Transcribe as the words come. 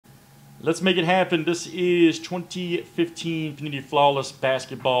Let's make it happen. This is 2015 Panini Flawless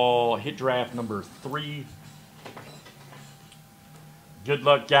Basketball Hit Draft number 3. Good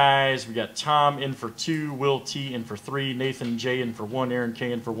luck, guys. We got Tom in for 2, Will T in for 3, Nathan J in for 1, Aaron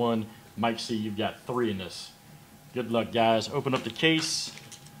K in for 1, Mike C, you've got 3 in this. Good luck, guys. Open up the case.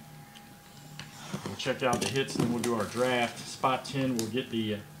 We'll check out the hits, then we'll do our draft. Spot 10, we'll get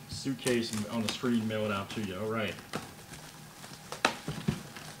the suitcase on the screen, mail it out to you. All right.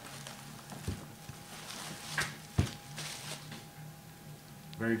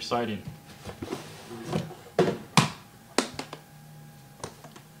 Very exciting.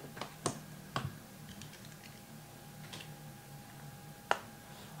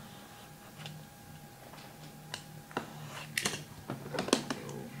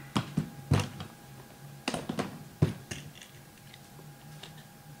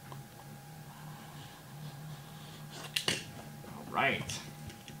 All right.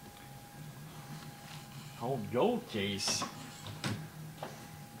 Old gold case.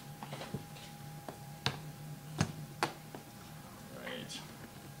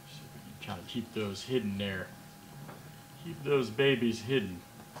 Kind of keep those hidden there. Keep those babies hidden.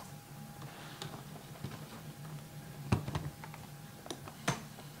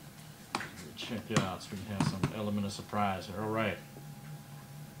 Check it out so we can have some element of surprise here. All right.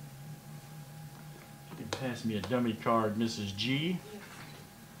 You can pass me a dummy card, Mrs. G.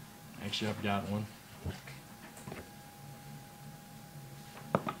 Actually, I've got one.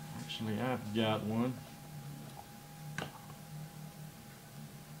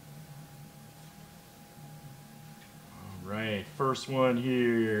 All right, first one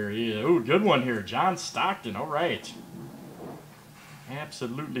here. Yeah, ooh, good one here. John Stockton. All right.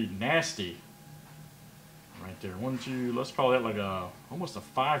 Absolutely nasty. Right there. 1, 2. Let's call that like almost a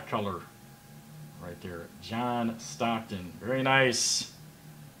 5 color. Right there. John Stockton. Very nice.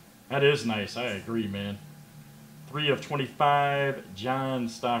 That is nice. I agree, man. 3 of 25. John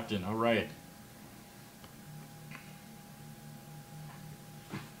Stockton. All right.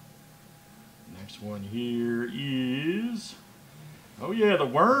 Next one here is, oh yeah, the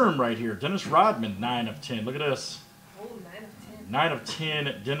worm right here. Dennis Rodman, 9 of 10. Look at this. Oh, 9 of 10. 9 of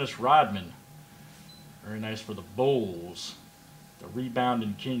 10, Dennis Rodman. Very nice for the Bulls. The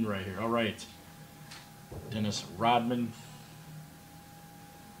rebounding king right here. All right. Dennis Rodman.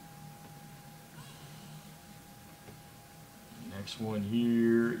 Next one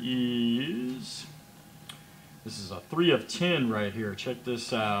here is, this is a 3 of 10 right here. Check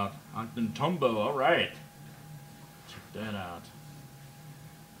this out. Tumbo. All right. Check that out.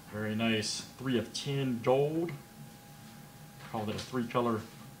 Very nice. 3 of 10 gold. Called it a 3 color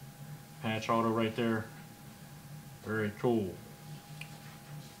patch auto right there. Very cool.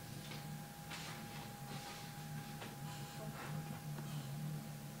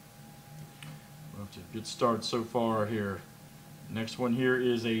 Well, it's a good start so far here. Next one here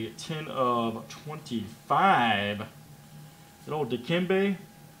is a 10 of 25. Good old Dikembe.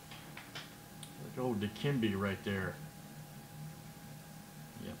 Good old Dikembe right there.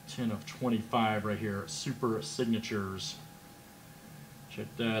 Yep, 10 of 25 right here. Super signatures. Check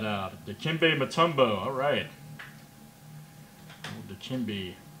that out. Dikembe Mutombo. All right. Old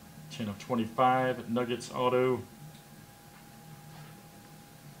Dikembe. 10 of 25. Nuggets auto.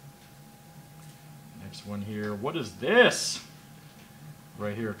 Next one here. What is this?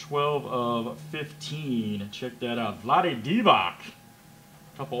 Right here, 12 of 15. Check that out. Vlade Divac.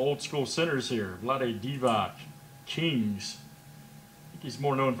 A couple old school centers here. Vlade Divac. Kings. I think he's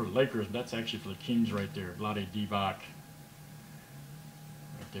more known for the Lakers, but that's actually for the Kings right there. Vlade Divac.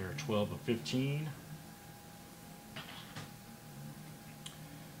 Right there, 12 of 15.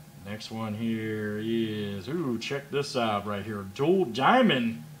 Next one here is, ooh, check this out right here. Dual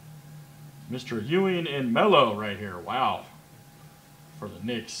Diamond. Mr. Ewing and Melo right here. Wow. For the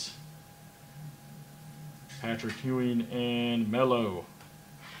Knicks. Patrick Ewing and Melo.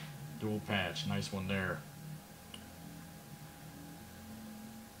 Dual patch. Nice one there.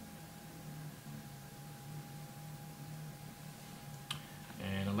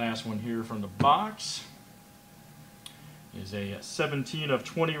 And the last one here from the box is a 17 of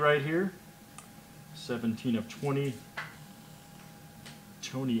 20 right here. 17 of 20.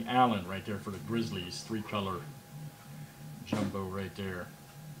 Tony Allen right there for the Grizzlies. 3 color. Jumbo right there.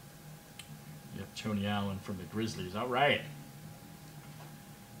 Yep, Tony Allen from the Grizzlies. All right.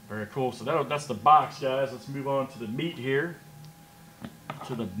 Very cool. So that's the box, guys. Let's move on to the meat here.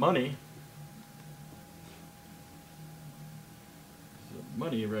 To the money. The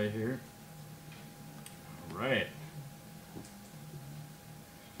money right here. All right.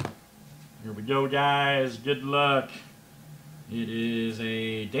 Here we go, guys. Good luck. It is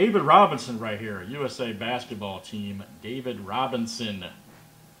a David Robinson right here, USA basketball team. David Robinson.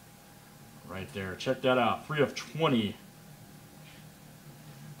 Right there. Check that out. 3 of 20.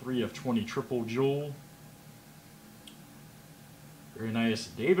 3 of 20 triple jewel. Very nice.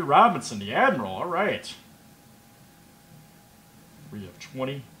 David Robinson, the Admiral. All right. 3 of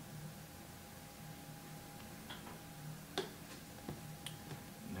 20.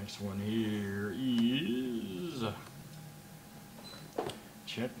 Next one here is,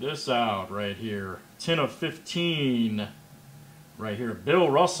 check this out right here. 10 of 15 right here. Bill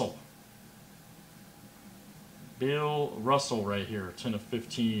Russell. Bill Russell right here. 10 of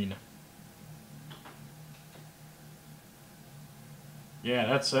 15.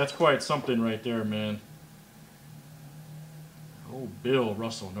 Yeah, that's quite something right there, man. Oh, Bill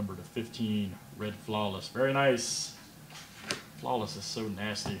Russell, number to 15. Red Flawless. Very nice. Flawless is so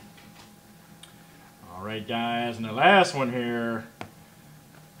nasty. All right, guys, and the last one here.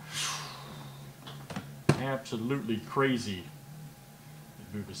 Absolutely crazy.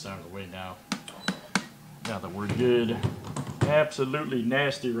 Move this out of the way now. Now that we're good. Absolutely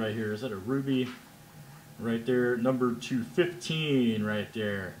nasty right here. Is that a ruby? Right there, number 215 right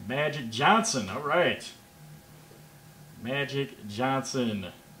there. Magic Johnson. All right. Magic Johnson.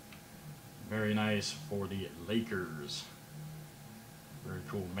 Very nice for the Lakers. Very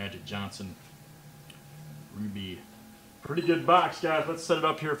cool, Magic Johnson. Ruby. Pretty good box, guys. Let's set it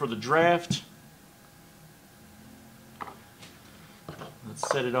up here for the draft. Let's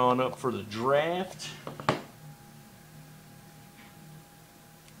set it on up for the draft.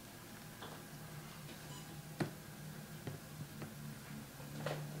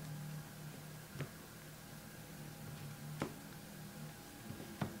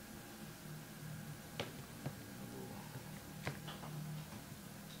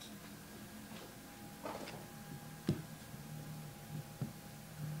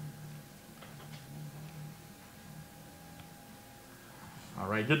 All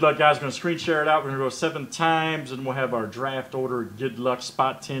right, good luck, guys. We're going to screen share it out. We're going to go 7 times, and we'll have our draft order. Good luck.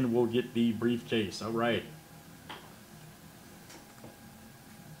 Spot 10 will get the briefcase. All right.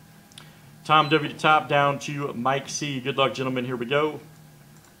 Tom W. to top, down to Mike C. Good luck, gentlemen. Here we go.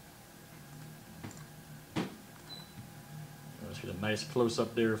 Let's get a nice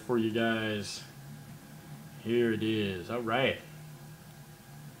close-up there for you guys. Here it is. All right.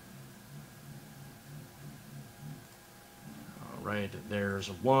 Right, there's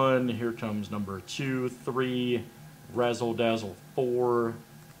 1. Here comes number 2, 3, Razzle Dazzle 4,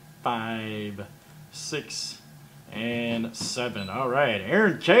 5, 6, and 7. All right,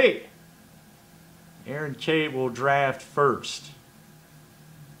 Aaron K. Aaron K will draft first.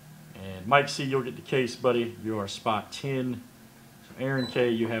 And Mike C, you'll get the case, buddy. You are spot 10. So Aaron K,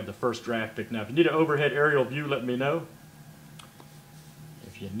 you have the first draft pick. Now, if you need an overhead aerial view, let me know.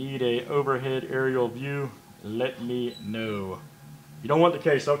 If you need an overhead aerial view, let me know. You don't want the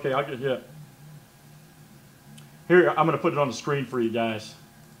case? Okay, I'll get you. Here, I'm going to put it on the screen for you guys.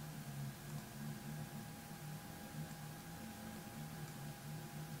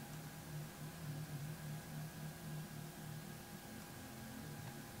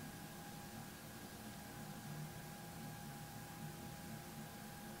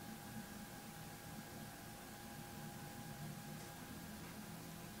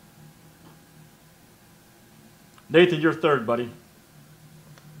 Nathan, you're third, buddy.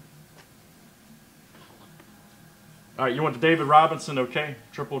 All right, you want the David Robinson, okay?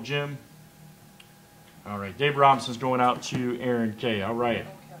 Triple Jim. All right, David Robinson's going out to Aaron K. All right.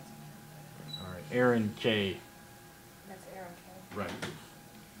 All right, Aaron K. That's Aaron K. Right.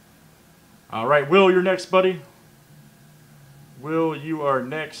 All right, Will, you're next, buddy. Will, you are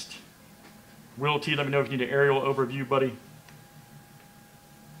next. Will T, let me know if you need an aerial overview, buddy.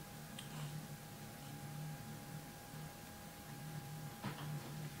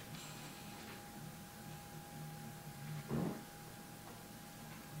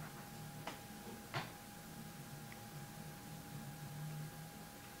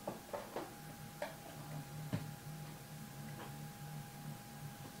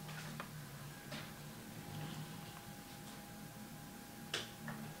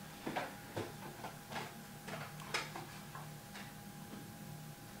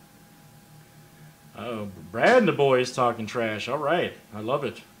 Oh, Brad and the boys talking trash. All right. I love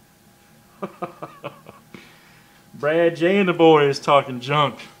it. Brad J and the boys talking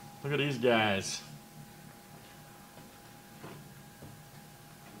junk. Look at these guys.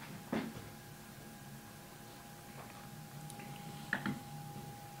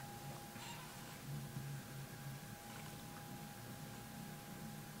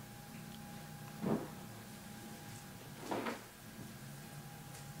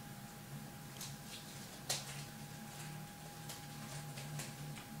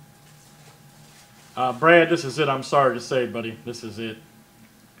 Brad, this is it. I'm sorry to say, buddy. This is it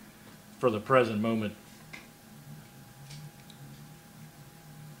for the present moment.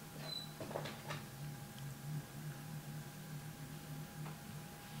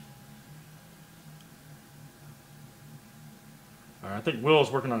 All right, I think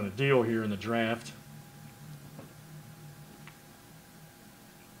Will's working on a deal here in the draft.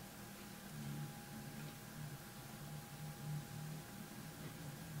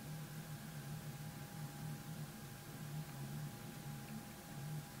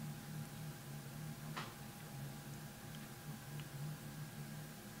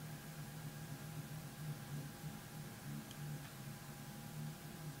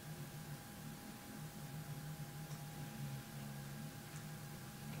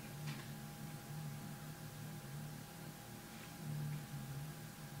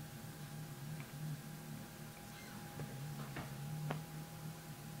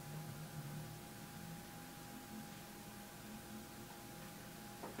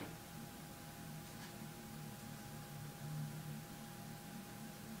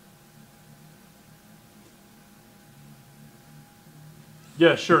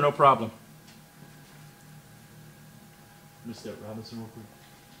 Yeah, sure, no problem. Missed that Robinson real quick.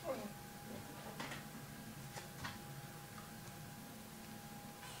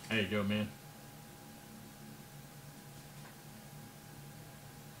 There you go, man.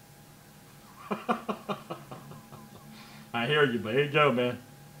 I hear you, but here you go, man.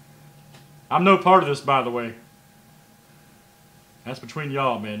 I'm no part of this, by the way. That's between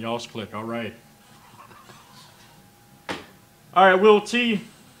y'all, man. Y'all's click. All right. All right, Will T.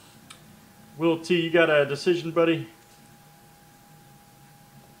 Will T, you got a decision, buddy?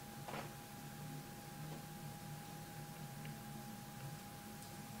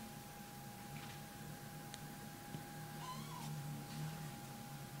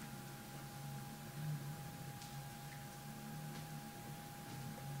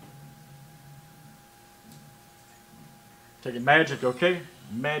 Taking Magic, okay?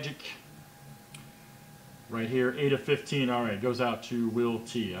 Magic. Right here, 8 of 15. All right, goes out to Will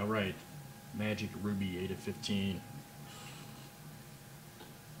T. All right. Magic Ruby, 8 of 15.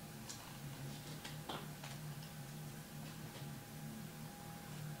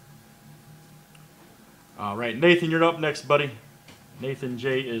 All right, Nathan, you're up next, buddy. Nathan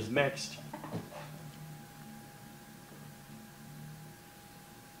J is next.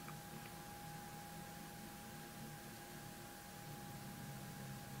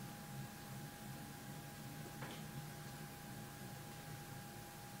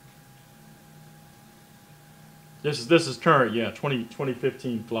 This is current, yeah,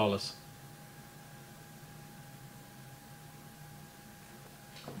 2015 flawless.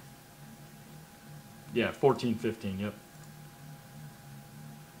 Yeah, 14-15, yep.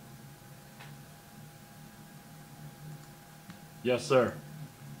 Yes, sir.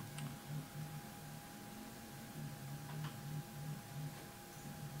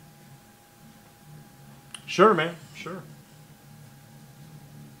 Sure, man, sure.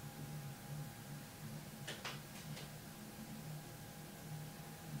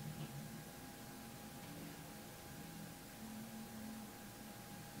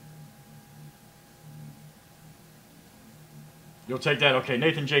 You'll take that? Okay,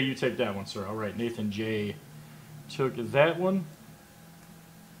 Nathan J, you take that one, sir. All right, Nathan J took that one.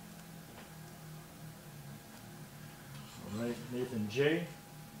 All right, Nathan J.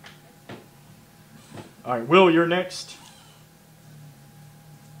 All right, Will, you're next.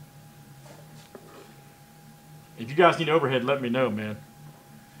 If you guys need overhead, let me know, man.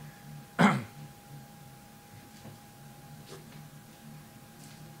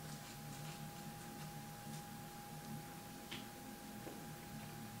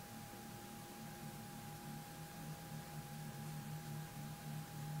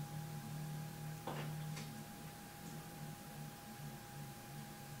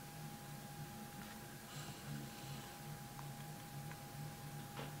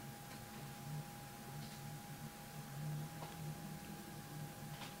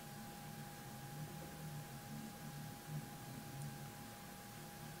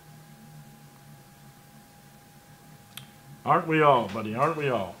 Aren't we all, buddy? Aren't we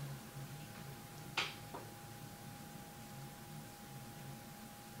all?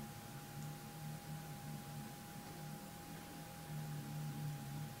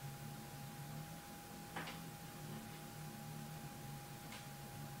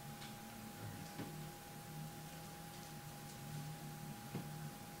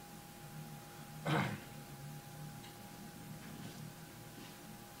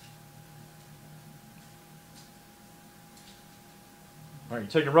 All right, you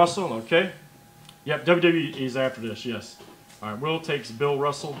taking Russell? Okay. Yep, WWE is after this, yes. All right, Will takes Bill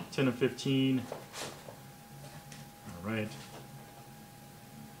Russell, 10 of 15. All right.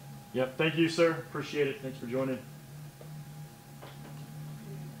 Yep, thank you, sir. Appreciate it. Thanks for joining.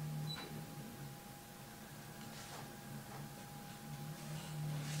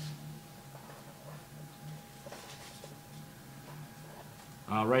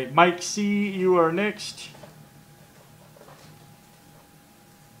 All right, Mike C., you are next.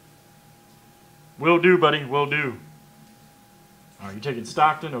 Will do, buddy. Will do. All right, you taking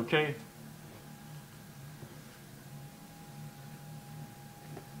Stockton? Okay.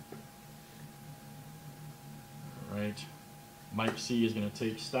 All right. Mike C. is going to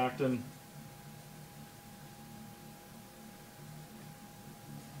take Stockton.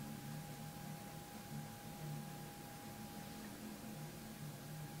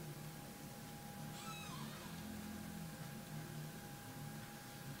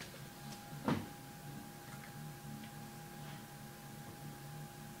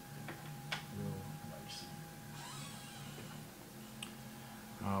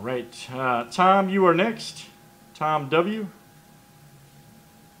 All right, Tom, you are next. Tom W.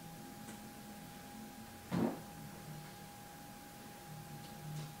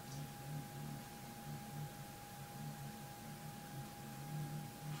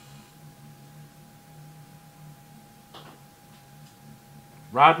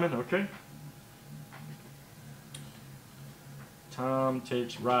 Rodman, okay. Tom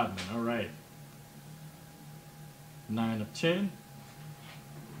takes Rodman, all right. 9 of 10.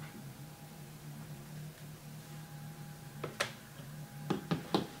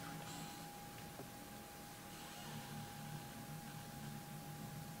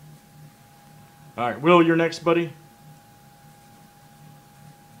 All right, Will, you're next, buddy.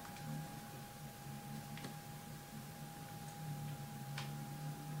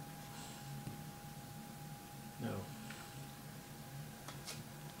 No.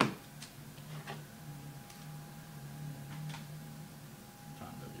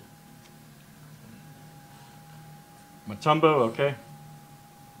 Tom W. Matumbo, okay.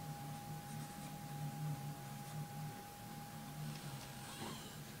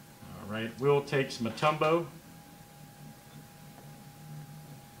 All right, Will takes Matumbo.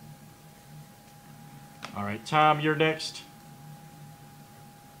 All right, Tom, you're next.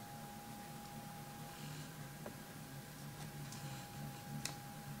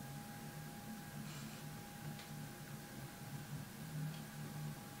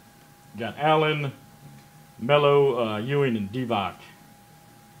 Got Allen, Mello, Ewing, and Divock.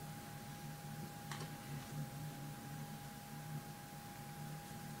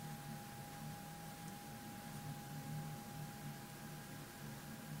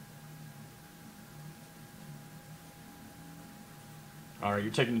 All right,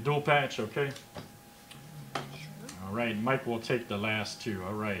 you're taking the dual patch, okay? Sure. All right, Mike will take the last two.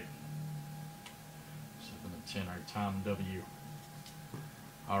 All right. 7 and 10. All right, Tom W.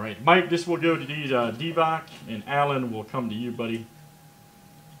 All right, Mike, this will go to these Divock, and Allen will come to you, buddy.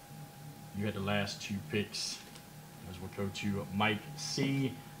 You had the last two picks. As we'll go to Mike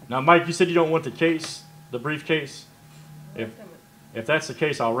C. Now, Mike, you said you don't want the case, the briefcase. If that's the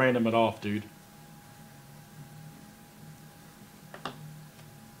case, I'll random it off, dude.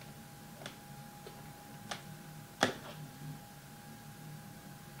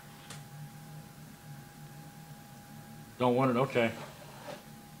 Don't want it? Okay.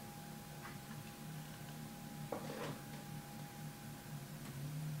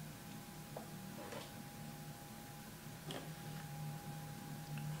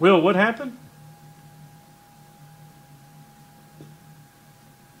 Will, what happened?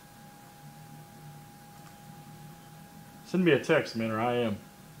 Send me a text, man, or I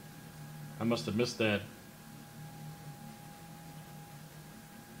must have missed that.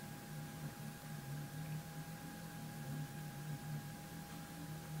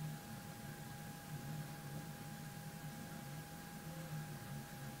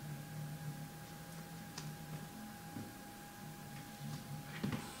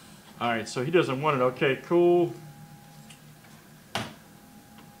 All right, so he doesn't want it. Okay, cool.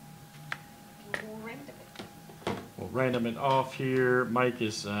 We'll random it off here. Mike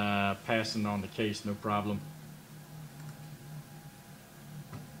is passing on the case, no problem.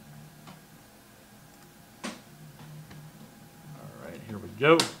 All right, here we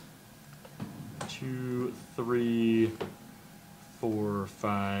go. 2, 3, 4,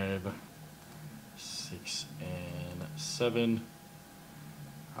 5, 6, and 7.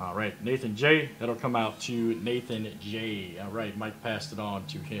 All right, Nathan J. That'll come out to Nathan J. All right, Mike passed it on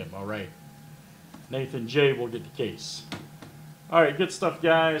to him. All right. Nathan J. will get the case. All right, good stuff,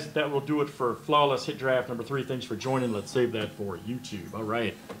 guys. That will do it for Flawless Hit Draft number 3. Thanks for joining. Let's save that for YouTube. All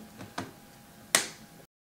right.